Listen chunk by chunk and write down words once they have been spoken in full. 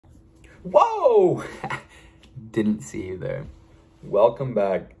Whoa! Didn't see you there. Welcome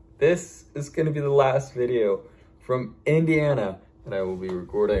back. This is going to be the last video from Indiana that I will be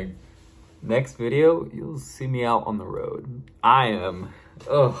recording. Next video, you'll see me out on the road. I'm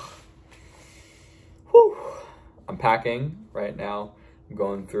packing right now. I'm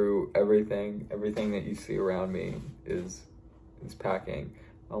going through everything. Everything that you see around me is packing.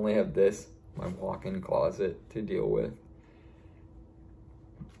 I only have this, my walk-in closet, to deal with.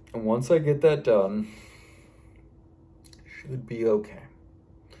 And once I get that done, should be okay.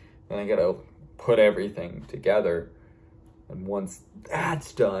 Then I gotta put everything together. And once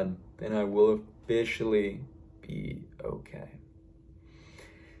that's done, then I will officially be okay.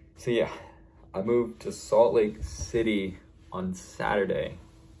 So yeah, I moved to Salt Lake City on Saturday.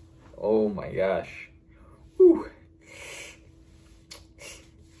 Oh my gosh. Whew.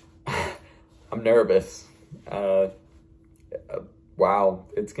 I'm nervous. Wow,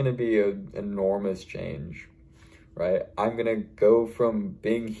 it's gonna be an enormous change, right? I'm gonna go from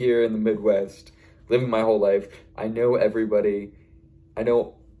being here in the Midwest, living my whole life. I know everybody. I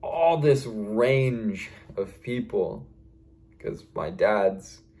know all this range of people because my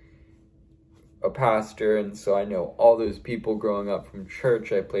dad's a pastor, and so I know all those people growing up from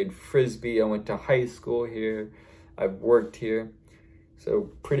church. I played Frisbee. I went to high school here. I've worked here.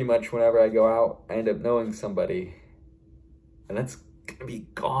 So pretty much whenever I go out, I end up knowing somebody. And that's gonna be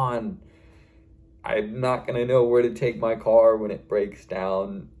gone. I'm not gonna know where to take my car when it breaks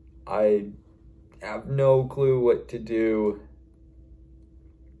down. I have no clue what to do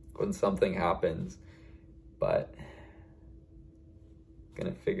when something happens, but I'm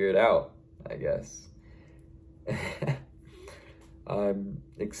gonna figure it out, I guess. I'm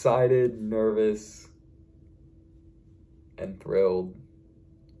excited, nervous, and thrilled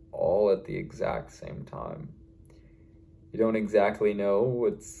all at the exact same time. You don't exactly know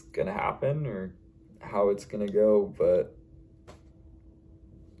what's gonna happen or how it's gonna go, but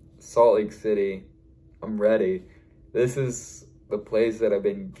Salt Lake City, I'm ready. This is the place that I've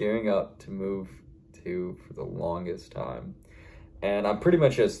been gearing up to move to for the longest time. And I'm pretty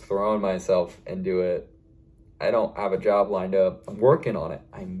much just throwing myself into it. I don't have a job lined up. I'm working on it.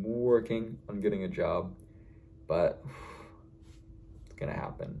 I'm working on getting a job, but it's gonna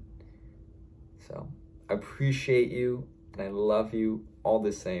happen. So I appreciate you. And I love you all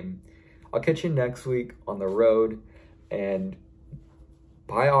the same. I'll catch you next week on the road. And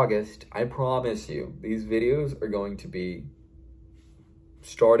by August, I promise you, these videos are going to be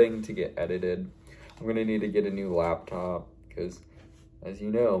starting to get edited. I'm going to need to get a new laptop because, as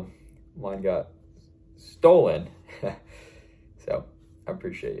you know, mine got stolen. So, I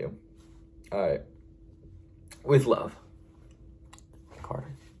appreciate you. All right. With love,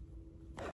 Carter.